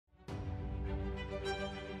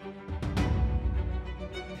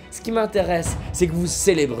Ce qui m'intéresse, c'est que vous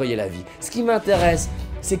célébriez la vie. Ce qui m'intéresse,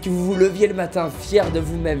 c'est que vous vous leviez le matin fier de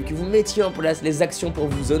vous-même, que vous mettiez en place les actions pour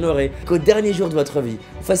vous honorer, qu'au dernier jour de votre vie,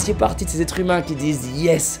 vous fassiez partie de ces êtres humains qui disent «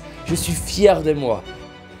 Yes, je suis fier de moi ».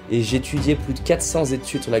 Et j'ai étudié plus de 400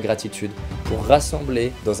 études sur la gratitude pour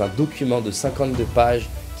rassembler dans un document de 52 pages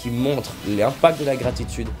qui montre l'impact de la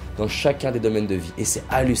gratitude dans chacun des domaines de vie. Et c'est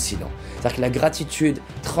hallucinant. C'est-à-dire que la gratitude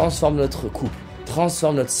transforme notre couple,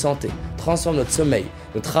 transforme notre santé, transforme notre sommeil,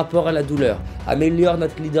 notre rapport à la douleur, améliore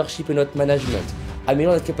notre leadership et notre management,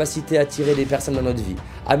 améliore notre capacité à attirer des personnes dans notre vie,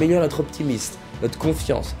 améliore notre optimisme, notre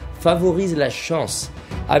confiance, favorise la chance,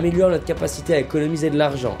 améliore notre capacité à économiser de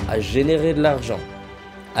l'argent, à générer de l'argent,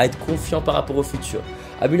 à être confiant par rapport au futur,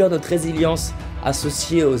 améliore notre résilience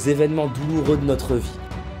associée aux événements douloureux de notre vie.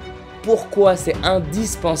 Pourquoi c'est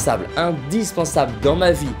indispensable dans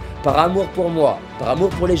ma vie, par amour pour moi, par amour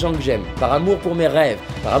pour les gens que j'aime, par amour pour mes rêves,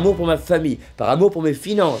 par amour pour ma famille, par amour pour mes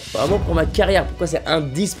finances, par amour pour ma carrière, pourquoi c'est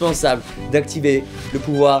indispensable d'activer le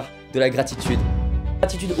pouvoir de la gratitude. La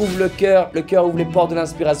gratitude ouvre le cœur ouvre les portes de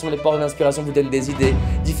l'inspiration, les portes de l'inspiration vous donnent des idées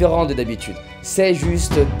différentes de d'habitude. C'est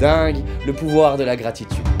juste dingue le pouvoir de la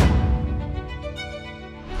gratitude.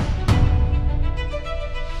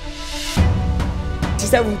 Si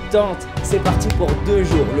ça vous tente, c'est parti pour 2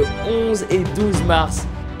 jours, le 11 et 12 mars.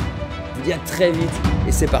 Je vous dis à très vite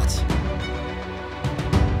et c'est parti.